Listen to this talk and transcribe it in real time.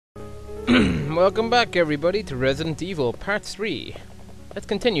Welcome back, everybody, to Resident Evil Part 3. Let's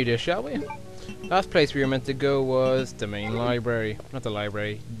continue this, shall we? Last place we were meant to go was the main library. Not the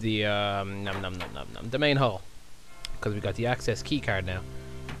library, the, the main hall. Because we got the access key card now.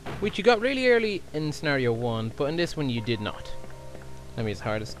 Which you got really early in Scenario 1, but in this one you did not. Let me just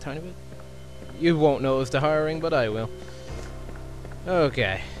hire this a tiny bit. You won't notice the hiring, but I will.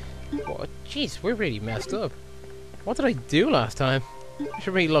 Okay. Oh, jeez, we're really messed up. What did I do last time? I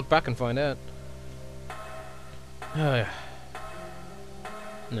should really look back and find out. Oh yeah.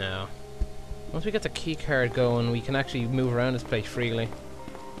 No. Once we get the key card going, we can actually move around this place freely.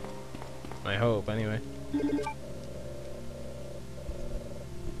 I hope, anyway.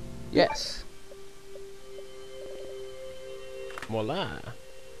 Yes. Voila.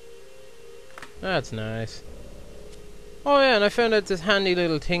 That's nice. Oh yeah, and I found out this handy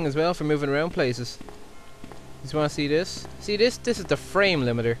little thing as well for moving around places. You just want to see this? See this? This is the frame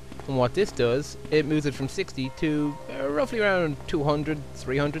limiter. And what this does, it moves it from 60 to roughly around 200,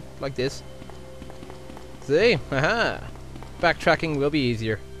 300, like this. See? Haha! Backtracking will be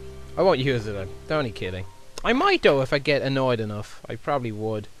easier. I won't use it, I'm only kidding. I might though if I get annoyed enough. I probably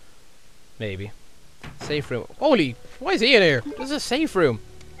would. Maybe. Safe room. Holy! Why is he in here? This is a safe room.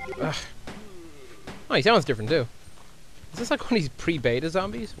 Ugh. Oh, he sounds different too. Is this like one of these pre-beta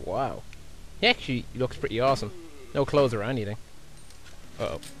zombies? Wow. He actually looks pretty awesome. No clothes or anything.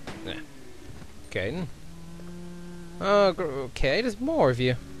 Uh-oh. Nah. Okay then. Okay, there's more of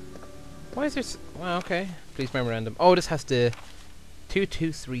you. Why is there well, okay. Please memorandum. Oh, this has to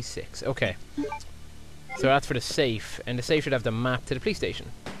 2236. Okay. So that's for the safe. And the safe should have the map to the police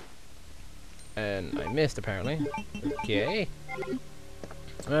station. And I missed, apparently. Okay.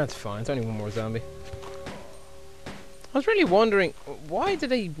 That's fine. It's only one more zombie. I was really wondering, why did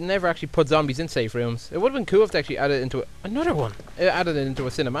they never actually put zombies in safe rooms? It would have been cool if they actually added it into another one. Added it into a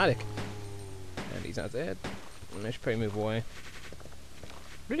cinematic. And he's not dead. I should probably move away.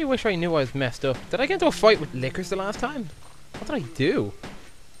 Really wish I knew I was messed up. Did I get into a fight with Lickers the last time? What did I do?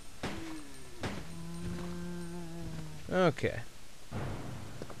 Okay.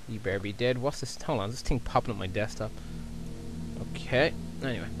 You better be dead. What's this? Hold on, this thing popping up my desktop. Okay.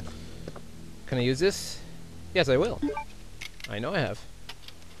 Anyway. Can I use this? Yes, I will. I know I have.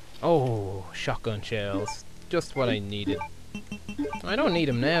 Oh, shotgun shells. Just what I needed. I don't need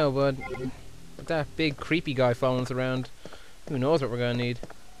them now, but with that big creepy guy following us around, who knows what we're gonna need.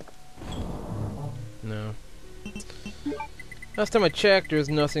 No. Last time I checked, there's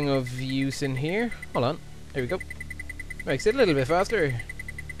nothing of use in here. Hold on. There we go. Makes it a little bit faster.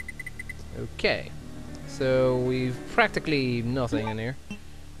 Okay. So we've practically nothing in here.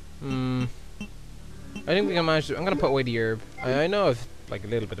 I think we can manage to, I'm gonna put away the herb. I know I've like a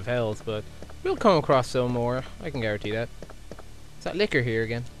little bit of health, but we'll come across some more. I can guarantee that. Is that Liquor here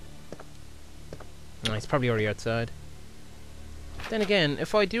again? Oh, he's probably already outside. Then again,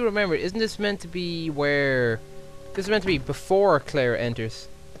 if I do remember, isn't this meant to be where... This is meant to be before Claire enters.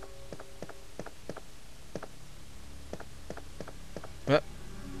 Oh,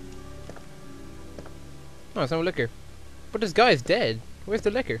 it's no Liquor. But this guy's dead. Where's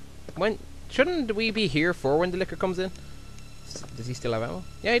the Liquor? When... Shouldn't we be here for when the Liquor comes in? Does he still have ammo?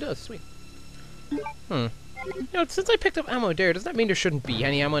 Yeah, he does. Sweet. You know, since I picked up ammo there, does that mean there shouldn't be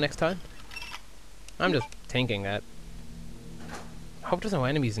any ammo next time? I'm just thinking that. I hope there's no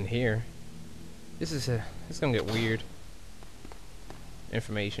enemies in here. This is gonna get weird.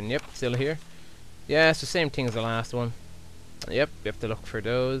 Information. Yep, still here. Yeah, it's the same thing as the last one. Yep, we have to look for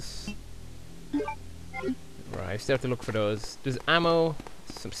those. Right, still have to look for those. There's ammo,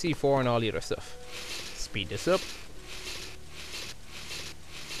 some C4 and all the other stuff. Speed this up.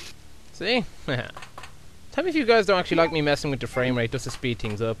 See? Tell me if you guys don't actually like me messing with the frame rate just to speed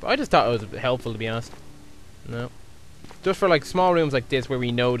things up. I just thought it was helpful, to be honest. No. Just for like small rooms like this where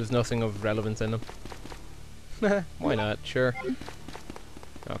we know there's nothing of relevance in them. Why not? Sure.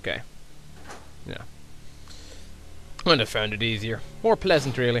 Okay. Yeah. I have found it easier. More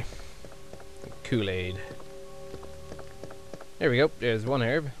pleasant, really. Kool-Aid. There we go. There's one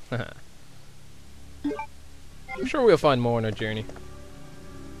herb. I'm sure we'll find more on our journey.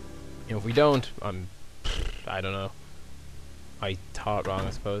 And if we don't, I don't know. I thought wrong, I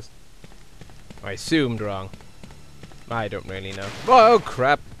suppose. I assumed wrong. I don't really know. Oh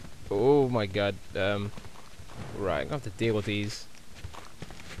crap! Oh my god. Right, I'm gonna have to deal with these.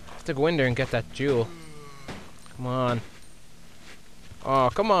 I have to go in there and get that jewel. Come on.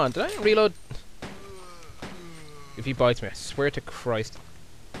 Oh, come on. Did I reload? If he bites me, I swear to Christ.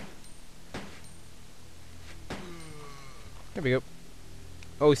 There we go.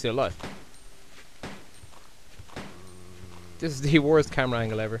 Oh, he's still alive. This is the worst camera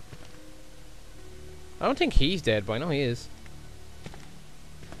angle ever. I don't think he's dead, but I know he is.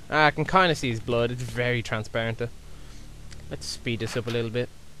 I can kind of see his blood. It's very transparent though. Let's speed this up a little bit.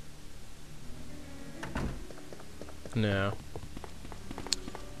 No.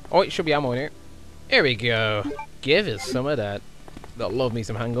 Oh, it should be ammo in here. Here we go. Give us some of that. They'll love me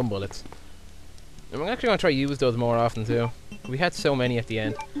some handgun bullets. I'm actually going to try to use those more often too. We had so many at the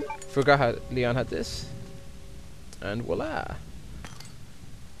end. Forgot how Leon had this. And voila.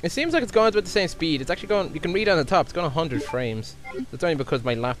 It seems like it's going about the same speed. It's actually going, you can read on the top, it's going 100 frames. That's only because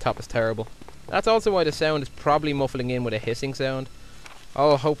my laptop is terrible. That's also why the sound is probably muffling in with a hissing sound.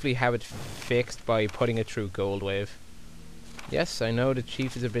 I'll hopefully have it fixed by putting it through Goldwave. Yes, I know the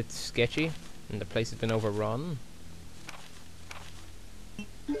chief is a bit sketchy and the place has been overrun.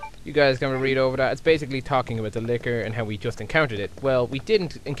 You guys can read over that. It's basically talking about the liquor and how we just encountered it. Well, we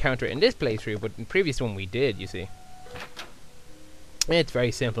didn't encounter it in this playthrough, but in the previous one we did, you see. It's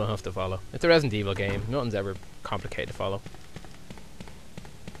very simple enough to follow. It's a Resident Evil game. Nothing's ever complicated to follow.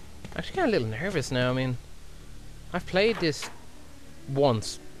 I'm actually getting a little nervous now. I mean, I've played this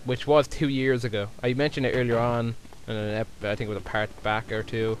once, which was 2 years ago. I mentioned it earlier on, in I think it was a part back or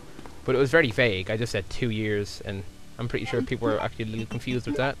two, but it was very vague. I just said 2 years, and I'm pretty sure people were actually a little confused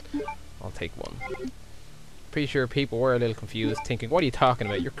with that. I'll take one. Pretty sure people were a little confused, thinking, what are you talking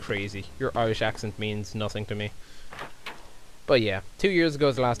about? You're crazy. Your Irish accent means nothing to me. But yeah, 2 years ago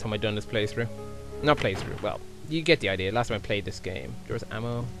is the last time I'd done this playthrough. Not playthrough, well, you get the idea. Last time I played this game. There was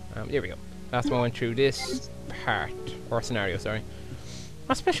ammo. Here we go. Last time I went through this part, or scenario, sorry.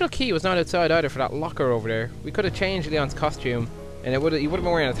 My special key was not outside either for that locker over there. We could have changed Leon's costume, and he would have been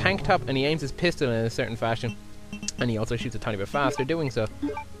wearing a tank top, and he aims his pistol in a certain fashion. And he also shoots a tiny bit faster doing so.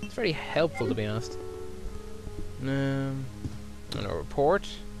 It's very helpful, to be honest. And a report.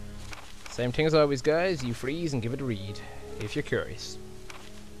 Same thing as always, guys. You freeze and give it a read, if you're curious.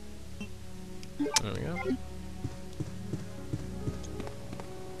 There we go.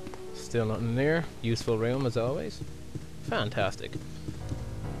 Still nothing in there. Useful room as always. Fantastic.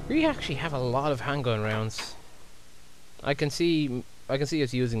 We actually have a lot of handgun rounds. I can see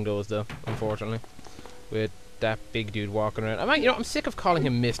us using those though, unfortunately. With that big dude walking around. I'm sick of calling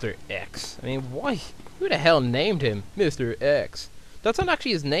him Mr. X. I mean, why? Who the hell named him Mr. X? That's not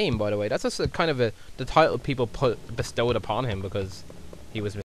actually his name, by the way. That's just a kind of the title people bestowed upon him because he was